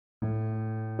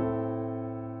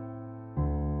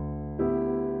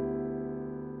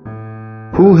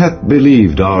Who hath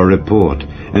believed our report,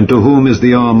 and to whom is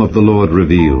the arm of the Lord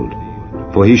revealed?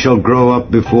 For he shall grow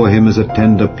up before him as a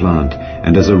tender plant,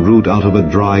 and as a root out of a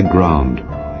dry ground.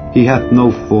 He hath no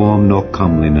form nor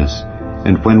comeliness,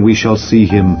 and when we shall see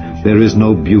him, there is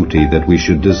no beauty that we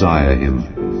should desire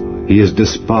him. He is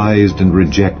despised and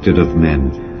rejected of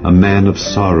men, a man of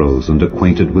sorrows and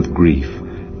acquainted with grief.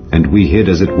 And we hid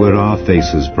as it were our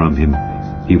faces from him.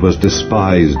 He was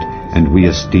despised, and we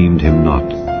esteemed him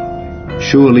not.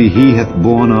 Surely he hath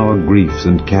borne our griefs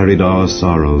and carried our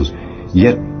sorrows,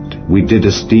 yet we did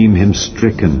esteem him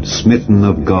stricken, smitten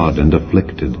of God, and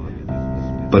afflicted.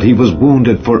 But he was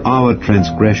wounded for our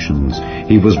transgressions,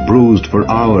 he was bruised for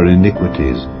our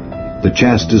iniquities. The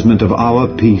chastisement of our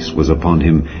peace was upon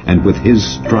him, and with his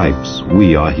stripes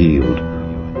we are healed.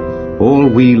 All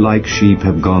we like sheep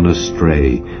have gone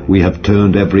astray, we have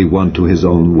turned every one to his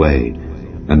own way,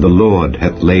 and the Lord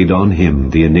hath laid on him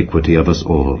the iniquity of us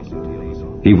all.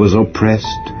 He was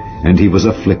oppressed, and he was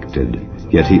afflicted,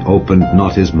 yet he opened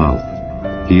not his mouth.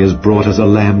 He is brought as a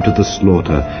lamb to the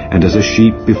slaughter, and as a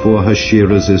sheep before her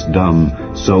shearers is dumb,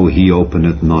 so he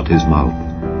openeth not his mouth.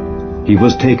 He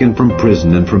was taken from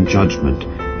prison and from judgment,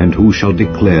 and who shall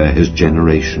declare his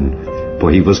generation?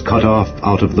 For he was cut off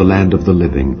out of the land of the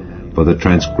living. For the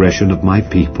transgression of my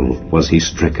people was he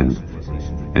stricken.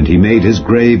 And he made his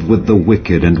grave with the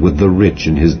wicked and with the rich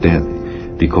in his death,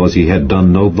 because he had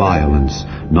done no violence,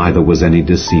 neither was any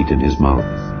deceit in his mouth.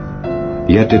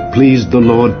 Yet it pleased the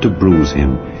Lord to bruise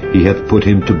him, he hath put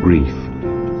him to grief.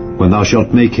 When thou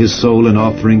shalt make his soul an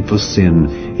offering for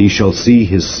sin, he shall see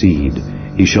his seed,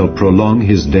 he shall prolong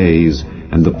his days,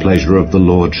 and the pleasure of the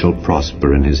Lord shall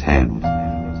prosper in his hand.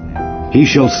 He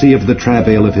shall see of the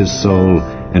travail of his soul,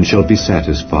 and shall be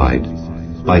satisfied.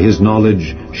 By his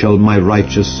knowledge shall my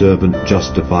righteous servant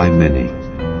justify many,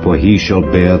 for he shall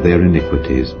bear their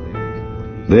iniquities.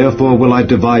 Therefore will I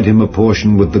divide him a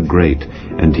portion with the great,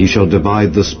 and he shall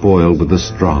divide the spoil with the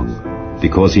strong,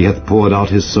 because he hath poured out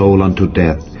his soul unto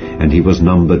death, and he was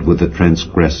numbered with the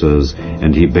transgressors,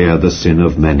 and he bare the sin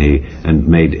of many, and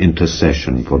made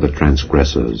intercession for the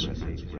transgressors.